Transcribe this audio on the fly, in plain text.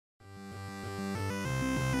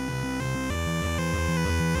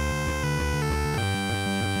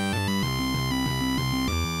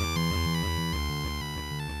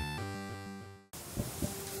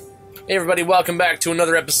Hey everybody, welcome back to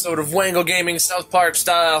another episode of Wangle Gaming South Park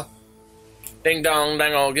style. Ding dong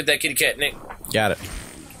dangle, get that kitty cat, Nick. Got it.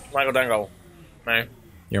 Wangle dangle. Man.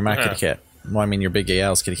 You're my kitty cat. Well, I mean, you're Big Gay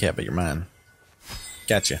Al's kitty cat, but you're mine.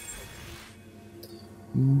 Gotcha.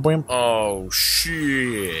 Boom. Oh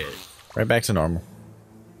shit. Right back to normal.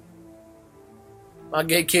 My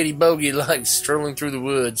gay kitty Bogey likes strolling through the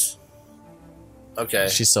woods. Okay.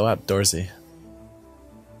 She's so outdoorsy.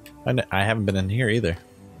 I haven't been in here either.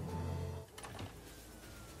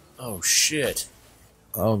 Oh shit.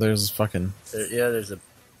 Oh, there's fucking... There's a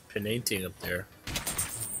painting up there.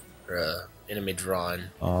 Or a enemy drawing.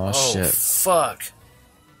 Oh shit. Fuck.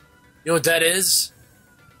 You know what that is?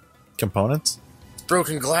 Components?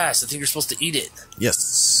 Broken glass. I think you're supposed to eat it.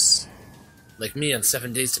 Yes. Like me on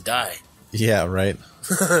 7 Days to Die. Yeah, right.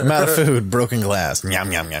 I'm out of food. Broken glass.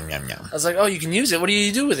 Yum, yum, yum, yum, yum. I was like, oh, you can use it. What do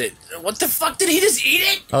you do with it? What the fuck? Did he just eat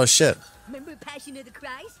it? Oh shit. Remember Passion of the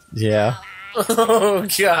Christ? Yeah. Oh,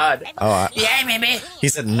 God. Oh, Yeah, maybe. he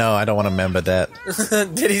said no, I don't want to remember that.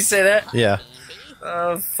 Did he say that? Yeah.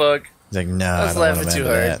 Oh, fuck. He's like, no, I I was don't want to laughing too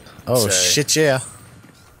remember hard. that. Oh Sorry. shit, yeah.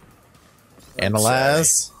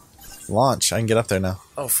 Analyze. Launch. I can get up there now.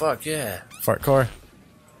 Oh, fuck, yeah. Fart core.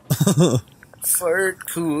 Fart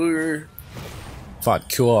core.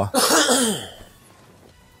 Fart core.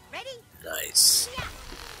 Ready? Nice.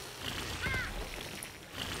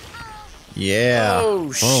 Yeah. Oh,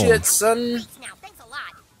 Boom. shit, son. Now, thanks a lot.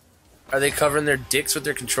 Are they covering their dicks with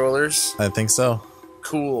their controllers? I think so.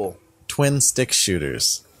 Cool. Twin stick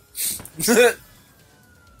shooters.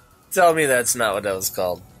 Tell me that's not what that was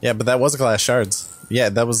called. Yeah, but that was glass shards. Yeah,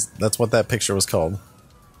 that's what that picture was called.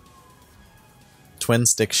 Twin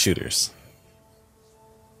stick shooters.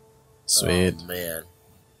 Sweet. Oh, man.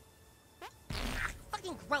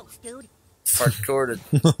 Fucking gross, dude. Fart core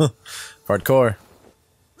to... Fart core.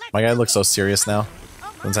 My guy looks so serious now.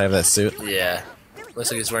 Once I have that suit. Yeah.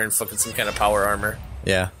 Looks like he's wearing fucking some kind of power armor.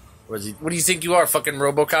 Yeah. What do you think you are, fucking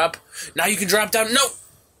RoboCop? Now you can drop down. No!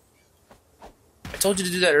 I told you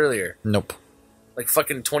to do that earlier. Nope. Like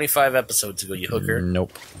fucking 25 episodes ago, you hooker.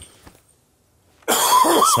 Nope.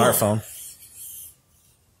 Smartphone.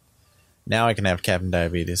 Now I can have Captain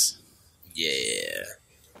Diabetes. Yeah.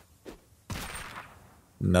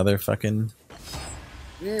 Another fucking...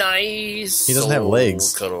 Nice. He doesn't have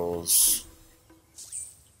legs. Cuddles.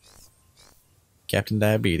 Captain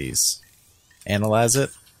Diabetes. Analyze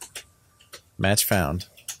it. Match found.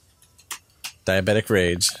 Diabetic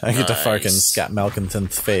rage. I get to fucking Scott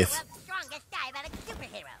Malkinton's faith. Strongest diabetic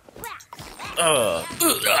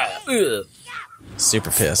superhero.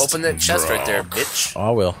 Super pissed. Open that chest right there, bitch. Oh,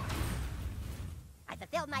 I will. I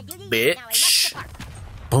fulfilled my duty. Bitch. Now I must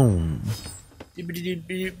depart. Boom.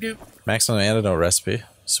 Doop-a-doop-doop-doop. Maximum antidote recipe.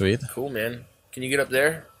 Sweet. Cool, man. Can you get up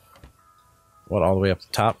there? What, all the way up the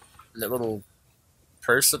top? That little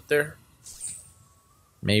purse up there?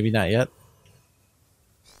 Maybe not yet.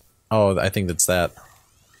 Oh, I think that's that.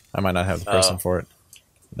 I might not have the person for it.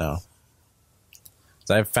 No.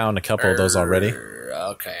 'Cause I've found a couple of those already.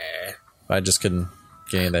 Okay. But I just couldn't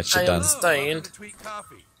get any of that shit I done. understand.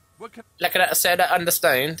 Like I said, I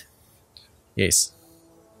understand. Yes.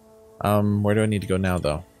 Where do I need to go now,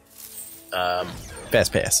 though?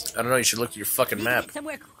 Fast pass. I don't know, you should look at your fucking map.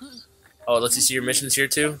 Somewhere. Oh, it lets you see your missions here,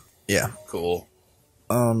 too? Yeah. Cool.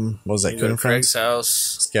 What was that? You go to Good Craig's friends? house.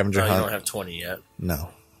 Scavenger No, you hunt. don't have 20 yet. No.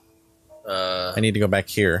 I need to go back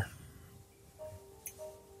here.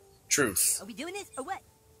 Truth. Are we doing this or what?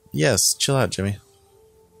 Yes. Chill out, Jimmy.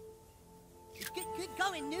 Good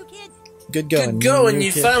going, new kid. Good going. Good going, new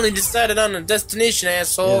you kid. finally decided on a destination,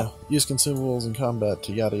 asshole. Yeah. Use consumables in combat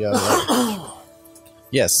to yada yada yada.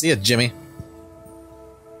 Yes. See ya, Jimmy.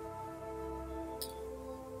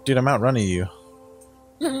 Dude, I'm outrunning you.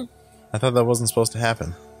 I thought that wasn't supposed to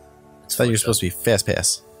happen. I thought you were supposed to be fast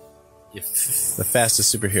pass. You The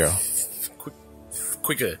fastest superhero.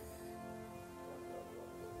 quicker.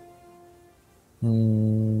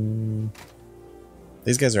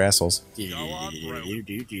 These guys are assholes.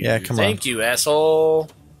 Yeah, come on. Thank you, asshole.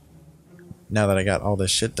 Now that I got all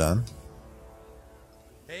this shit done.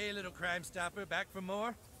 Hey, little crime stopper, back for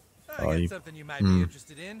more? Oh, I got you- something you might be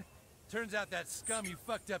interested in. Turns out that scum you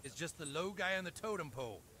fucked up is just the low guy on the totem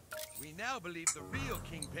pole. We now believe the real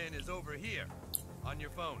kingpin is over here, on your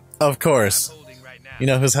phone. Of course. I'm holding right now. You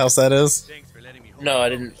know whose house that is? Thanks for letting me hold No, it. I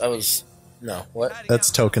didn't. I was. No, what? Hiding That's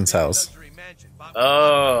out Token's in a house. luxury mansion bought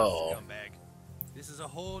Oh. by a scumbag. This is a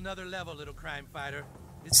whole nother level, little crime fighter.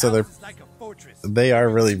 This So house they're- is like a fortress. They are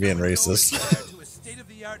really Every being door is racist. wired to a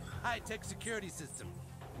state-of-the-art, high-tech security system.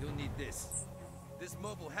 You'll need this. This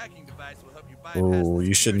mobile hacking device will help you bypass. Oh, the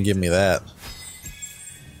you security shouldn't give me system. that.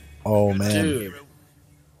 Oh man. Dude.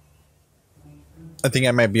 I think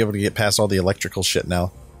I might be able to get past all the electrical shit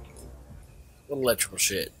now. What electrical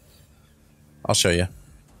shit? I'll show you.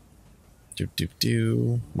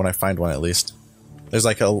 When I find one, at least. There's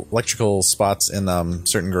like electrical spots in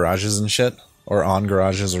certain garages and shit, or on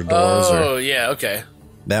garages or doors. Oh, or yeah, okay.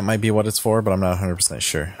 that might be what it's for, but I'm not 100%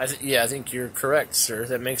 sure. I think you're correct, sir.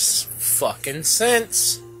 That makes fucking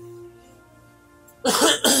sense.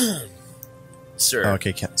 Sir. Oh,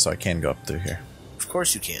 okay, so I can go up through here. Of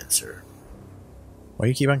course you can, sir. Why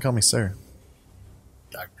you keep on calling me sir?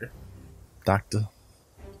 Doctor. Doctor.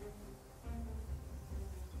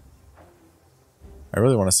 I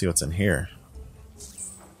really want to see what's in here.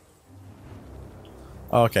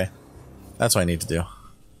 Oh, okay. That's what I need to do.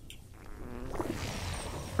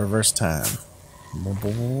 Reverse time. Boom,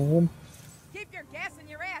 boom, boom. Keep your gas in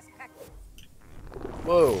your ass, Peck.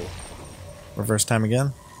 Whoa. Reverse time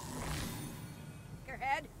again. Your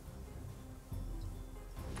head.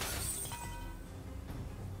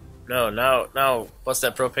 No, now, bust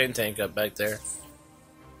that propane tank up back there.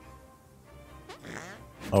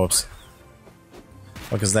 Oh, whoops.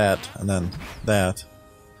 Look, is that, and then that,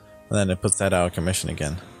 and then it puts that out of commission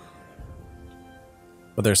again.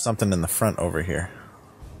 But there's something in the front over here.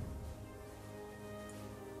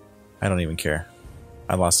 I don't even care.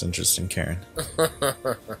 I lost interest in caring.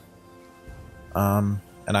 And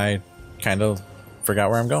I kind of forgot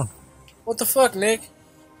where I'm going. What the fuck, Nick?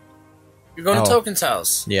 You're going to Oh. Token's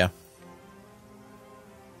house. Yeah.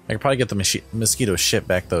 I could probably get the mosquito shit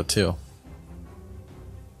back, though, too.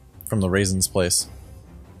 From the Raisin's place.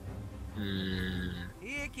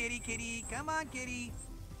 Here, kitty, kitty. Come on, kitty.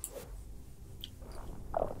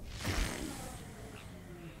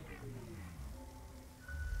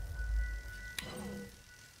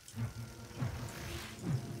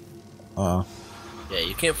 Yeah,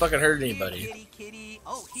 you can't fucking hurt anybody. Kitty, kitty.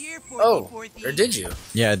 Oh, here, Oh, Forthy. or did you?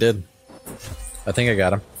 Yeah, I did. I think I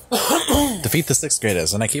got him. Defeat the 6th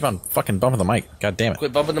graders, and I keep on fucking bumping the mic. God damn it.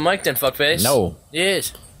 Quit bumping the mic then, fuckface. No.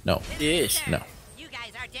 Yes. No. Yes. No. You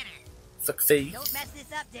guys are dinner. Fuckface. Don't mess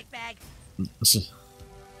this up, dickbag.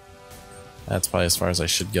 That's probably as far as I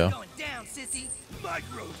should go. Going down, sissy.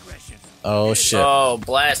 Microaggression. Oh, shit. Oh,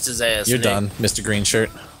 blast his ass. You're Nick. done, Mr. Green Shirt.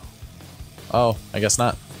 Oh, I guess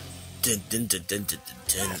not. Dun, dun, dun, dun, dun,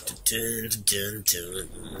 dun, dun, dun, dun,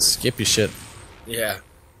 dun. Skip your shit. Yeah.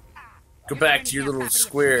 Go back to your little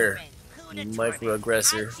square, you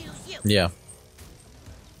microaggressor. Yeah.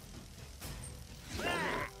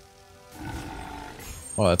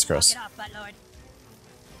 Oh, that's gross. Get off, buttlord.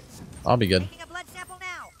 I'll be good. Taking a blood sample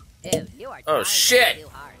now. Dude, you are Oh, trying shit. too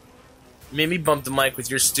hard. You made me bump the mic with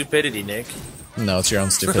your stupidity, Nick. No, it's your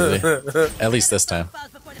own stupidity. At least this time. Falls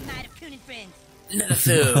before the night of Coon and friends.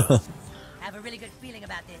 No. I have a really good feeling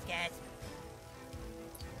about this, guys.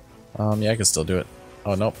 Yeah, I can still do it.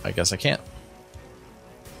 Oh, nope, I guess I can't.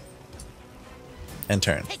 And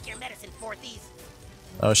turn. Take your medicine, Forthies.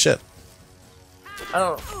 Oh, shit.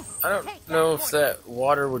 I don't know if that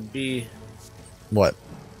water would be What?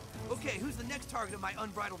 Okay, who's the next target of my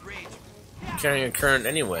unbridled rage? carrying a current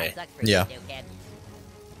anyway. Sucks for Yeah. you, new kid.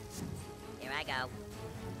 Here I go.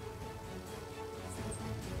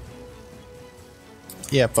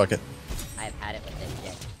 Yeah, fuck it. I've had it with this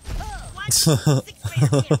shit. What? Yeah, 6th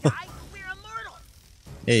graders can't die. We're immortal.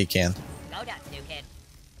 you can. Go nuts, new kid.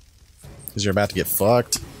 Because you're about to get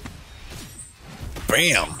fucked.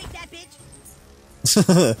 Bam! Take that,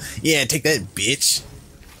 bitch. Yeah, take that, bitch.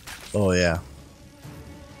 Oh, yeah.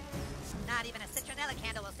 Not even a citronella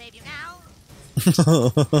candle will save you now.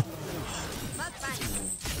 Mug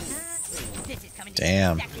fun. This is coming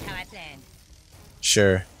Damn. exactly how I planned.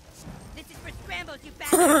 Sure. This is for scrambles, you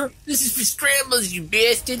bastard. This is for scrambles, you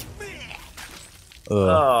bastard. Ugh.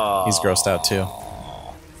 Oh. He's grossed out, too.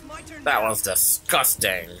 It's my turn. That now. was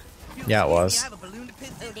disgusting. Yeah, it was. I have a balloon to piss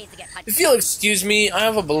Who in. needs to get punched? If you'll excuse me, I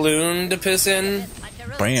have a balloon to piss in.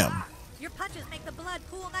 Bam. Your punches make the blood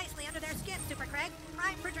pool nicely under their skin, Super Craig.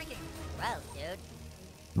 Prime for drinking. Well,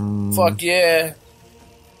 dude. Fuck yeah.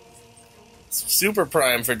 Super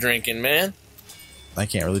prime for drinking, man. I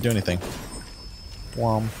can't really do anything.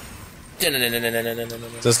 Whom.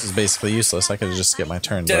 Blast This is basically useless. I could have just skipped my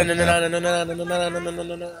turn. But,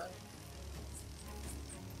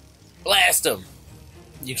 him.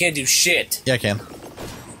 You can't do shit. yeah, I can.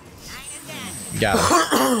 Got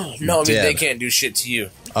him. No, I mean, Dead. they can't do shit to you.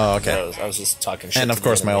 Oh, okay. I was just talking shit. And to of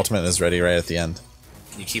course, the my enemy. ultimate is ready right at the end.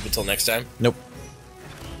 Can you keep it till next time? Nope.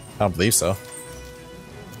 I don't believe so.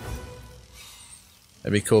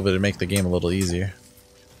 That'd be cool, but it'd make the game a little easier.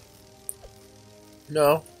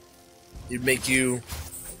 No. It'd make you.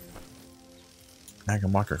 I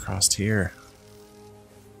can walk across here.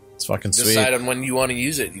 It's fucking sweet. Decide on when you want to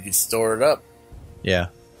use it. You can store it up. Yeah.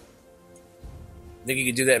 I think you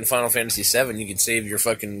could do that in Final Fantasy VII. You could save your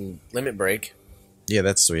fucking limit break. Yeah,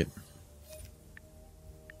 that's sweet.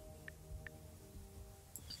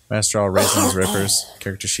 Master all Raisins Rippers.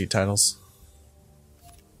 Character sheet titles.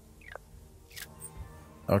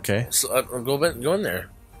 Okay. So, go in there.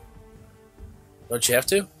 Don't you have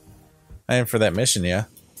to? I am for that mission, yeah.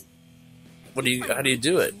 What do you? How do you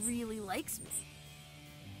do it? Really likes me.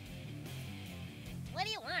 What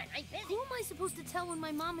do you want? I'm busy. Who am I supposed to tell when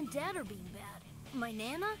my mom and dad are being bad? My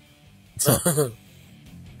Nana?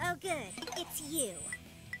 Oh, good. It's you.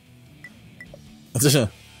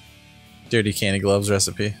 Dirty candy gloves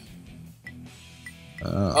recipe.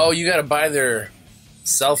 Oh, you gotta buy their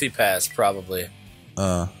selfie pass, probably.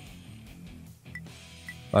 Allows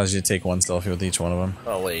you to take one selfie with each one of them.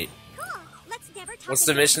 Oh wait, Cool. Let's never talk what's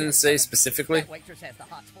the again. mission say specifically? Waitress has the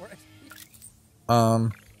hots for us.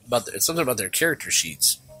 It's something about their character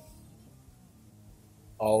sheets.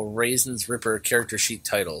 All Raisins Ripper character sheet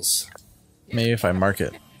titles. Maybe if I mark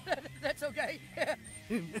it. That's okay.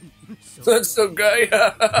 That's okay.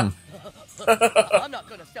 I'm not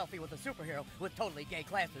gonna selfie with a superhero with totally gay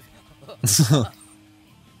glasses.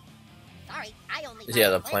 Sorry, I only. Yeah,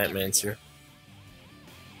 the follow plant one mancer.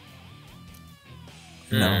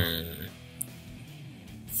 No.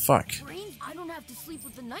 Fuck. Brains, I don't have to sleep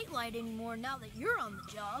with the nightlight anymore now that you're on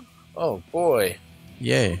the job. Oh boy.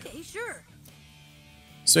 Yay. Okay, sure.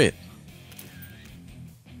 Sweet.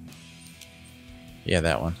 Yeah,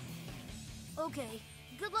 that one. Okay.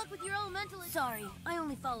 Good luck with your elemental. Sorry, I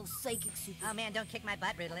only follow psychic super. Oh man, don't kick my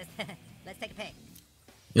butt, Brutalist. Let's take a pic.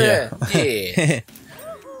 Yeah. Yeah.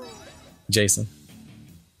 Jason.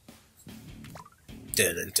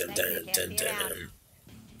 Dun, dun, dun, dun, dun.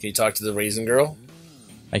 Can you talk to the Raisin Girl?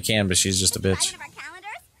 I can, but she's just a Buy bitch. one of our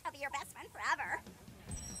calendars. I'll be your best friend forever.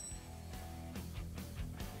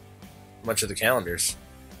 How much are the calendars?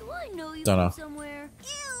 Do I know you Don't know. from somewhere?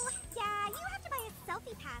 Ew. Yeah, you have to buy a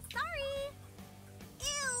selfie pass. Sorry.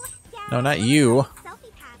 Ew. Yeah. No, not you.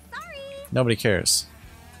 Selfie pass. Sorry. Nobody cares.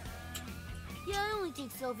 Yeah, I only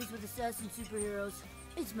take selfies with assassin superheroes.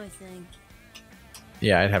 It's my thing.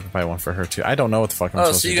 Yeah, I'd have to buy one for her too. I don't know what the fuck I'm Oh,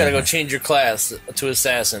 supposed so to you do gotta go here. change your class to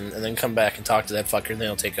Assassin and then come back and talk to that fucker and then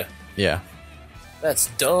he'll take a... Yeah. That's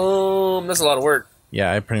dumb. That's a lot of work.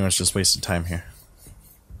 Yeah, I pretty much just wasted time here.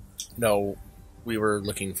 No, we were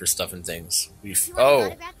looking for stuff and things. You want an Oh,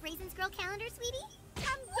 autographed Raisins Girl calendar, sweetie?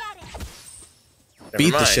 Come get it. never Beat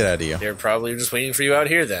the mind. shit out of you. They're probably just waiting for you out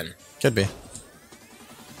here then. Could be.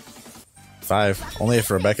 5. Only if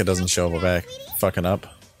Rebecca doesn't show back. Fucking up.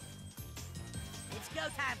 It's go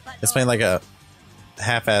time, button. It's playing like a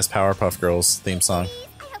half-ass Powerpuff Girls theme song. Please,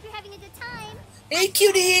 I hope you're having a good time. Hey,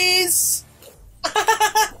 cuties!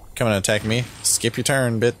 Coming to attack me? Skip your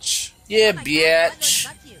turn, bitch. Yeah, Oh my God, bitch.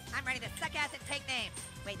 fuck you. I'm ready to suck ass and take names.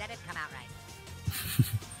 Wait, that didn't come out right.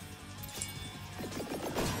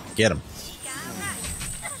 Get him.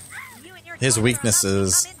 Alright. You and your His daughter are weakness about to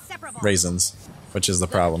is become inseparable. raisins, which is the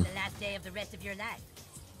problem. The last day of the rest of your life.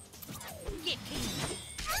 Get king.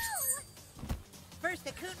 First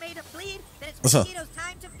the coon made a bleed, then it's What's up? Mosquito's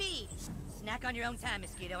time to feed. Snack on your own time,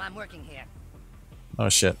 Mosquito. I'm working here. Oh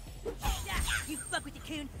shit. You fuck with the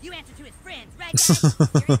coon, you answer to his friends, right guys?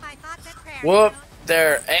 Here's my thoughts and prayers. Whoop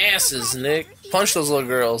their asses, Nick. Punch those little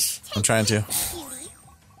girls. I'm trying to. Cutie.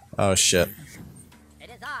 Oh shit. It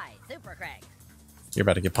is I, Super Craig. You're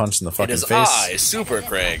about to get punched in the It fucking is face. I, Super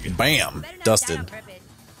Craig. Bam. Better not die on Dusted. purpose.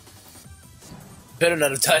 Better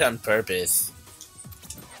not have died on purpose.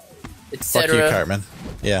 Fuck you, Etc. Cartman.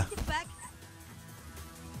 Yeah. Get back.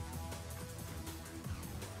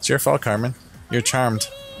 It's your fault, Cartman. You're charmed.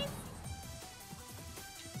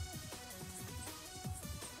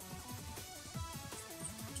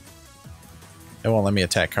 It won't let me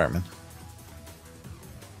attack Cartman.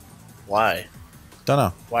 Why? Don't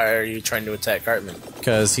know. Why are you trying to attack Cartman?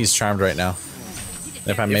 Because he's charmed right now.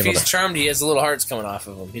 If I'm If able he's to. charmed, he has the little hearts coming off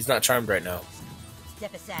of him. He's not charmed right now.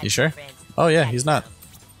 Step aside, You sure? friend. Oh yeah, he's not.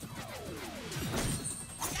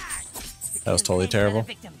 That was totally terrible.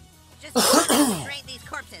 Victim. Just drain these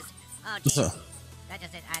corpses. Oh, geez. That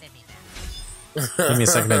just it. I didn't mean that. Give me a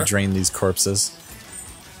second to drain these corpses.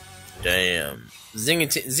 Damn.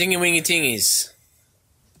 Zingy wingy tingies.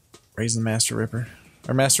 Raisin Master Ripper.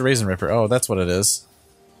 Or Master Raisin Ripper. Oh, that's what it is.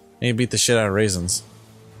 And you beat the shit out of raisins.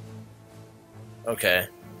 Okay.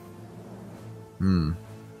 Hmm.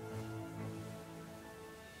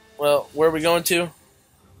 Well, where are we going to?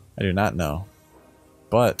 I do not know.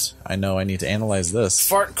 But I know I need to analyze this.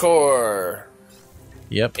 Fart core.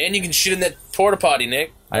 Yep. And you can shoot in that porta potty,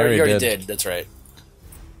 Nick. I Or already you already did. did. That's right.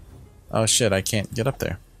 Oh shit, I can't get up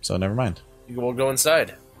there. So never mind. You will go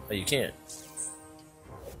inside. Oh, you can't.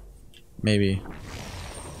 Maybe.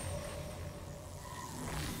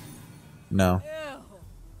 No.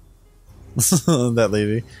 That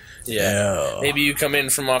lady. Yeah. Maybe you come in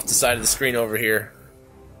from off the side of the screen over here.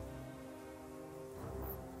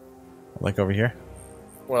 Like over here?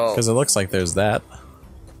 Well, because it looks like there's that.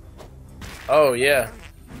 Oh, yeah.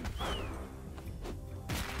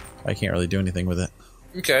 I can't really do anything with it.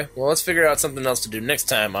 Okay, well, let's figure out something else to do next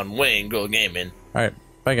time on Wangle Gaming. Alright,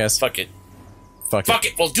 bye guys. Fuck it. Fuck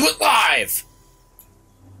it. We'll do it live!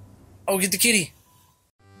 Oh, get the kitty.